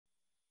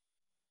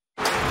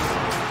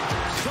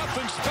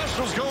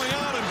Nationals going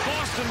on in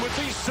Boston with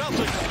these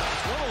Celtics.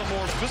 One of the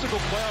more physical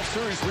playoff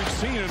series we've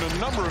seen in a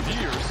number of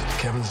years.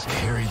 Kevin's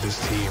carried this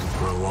team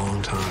for a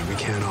long time. We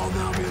can't all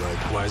now be like,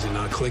 why is it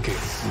not clicking?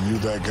 When you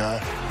that guy,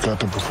 got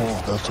to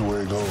perform. That's the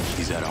way it goes.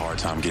 He's had a hard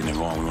time getting it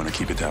going. We want to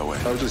keep it that way.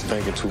 I was just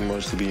thinking too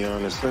much, to be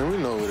honest. And we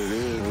know what it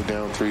is. We're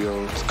down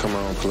 3-0. Let's come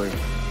out and play.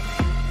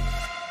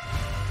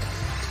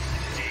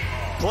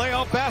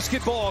 Playoff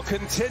basketball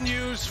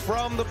continues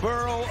from the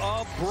borough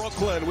of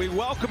Brooklyn. We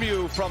welcome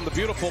you from the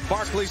beautiful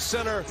Barclays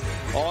Center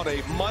on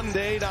a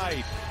Monday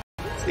night.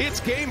 It's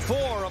Game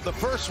 4 of the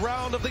first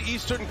round of the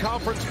Eastern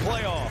Conference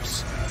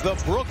playoffs.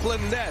 The Brooklyn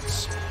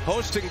Nets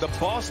hosting the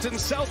Boston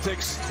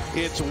Celtics.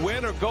 It's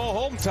win or go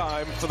home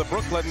time for the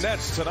Brooklyn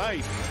Nets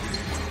tonight.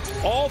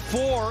 All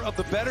four of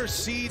the better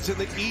seeds in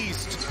the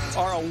East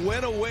are a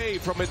win away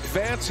from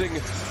advancing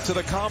to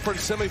the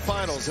conference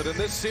semifinals. And in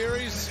this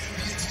series,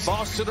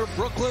 Boston or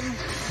Brooklyn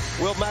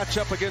will match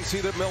up against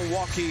either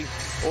Milwaukee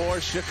or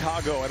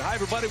Chicago. And hi,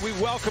 everybody. We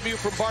welcome you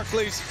from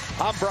Barclays.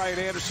 I'm Brian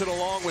Anderson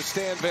along with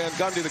Stan Van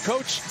Gundy, the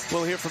coach.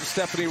 We'll hear from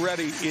Stephanie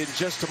Reddy in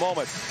just a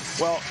moment.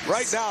 Well,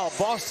 right now,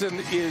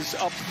 Boston is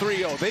up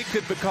 3-0. They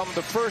could become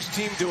the first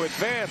team to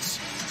advance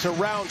to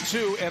round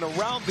 2. And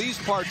around these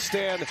parts,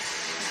 Stan,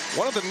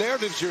 one of the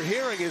narratives you're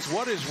hearing is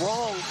what is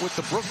wrong with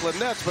the Brooklyn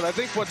Nets. But I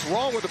think what's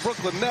wrong with the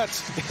Brooklyn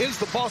Nets is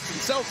the Boston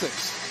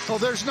Celtics. Well,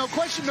 there's no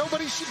question.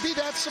 Nobody should be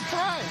that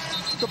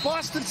surprised. The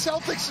Boston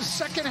Celtics, the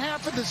second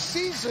half of the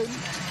season,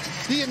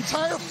 the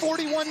entire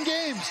 41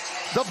 games,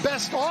 the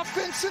best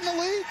offense in the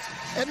league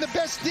and the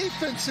best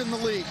defense in the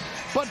league.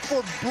 But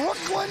for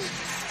Brooklyn,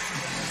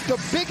 the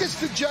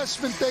biggest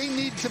adjustment they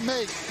need to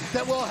make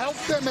that will help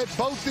them at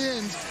both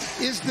ends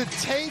is to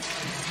take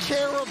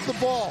care of the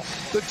ball.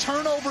 The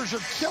turnovers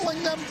are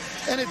killing them,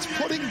 and it's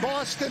putting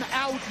Boston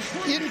out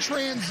in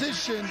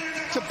transition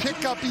to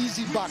pick up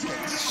easy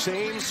buckets.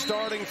 Same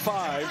starting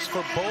fives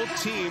for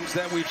both teams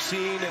that we've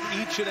seen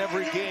in each and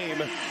every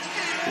game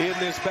in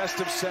this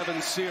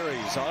best-of-7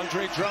 series.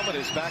 Andre Drummond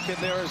is back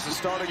in there as the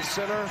starting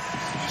center.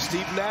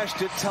 Steve Nash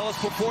did tell us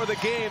before the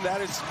game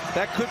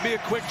that could be a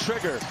quick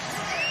trigger.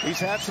 He's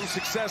had some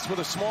success with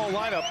a small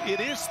lineup. It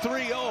is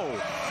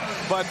 3-0,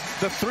 but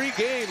the 3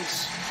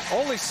 games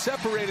only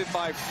separated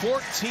by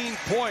 14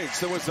 points.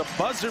 There was a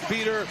buzzer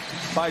beater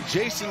by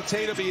Jason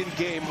Tatum in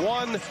Game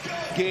 1.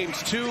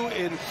 Games 2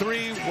 and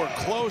 3 were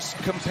close,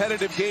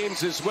 competitive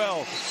games as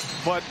well.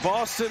 But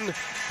Boston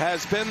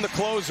has been the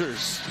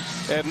closers,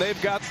 and they've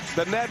got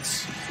the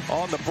Nets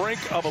on the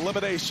brink of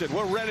elimination.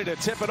 We're ready to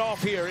tip it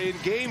off here in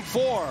Game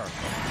 4.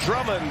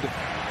 Drummond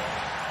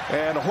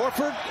and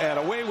Horford, and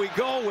away we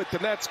go with the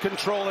Nets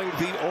controlling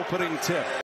the opening tip.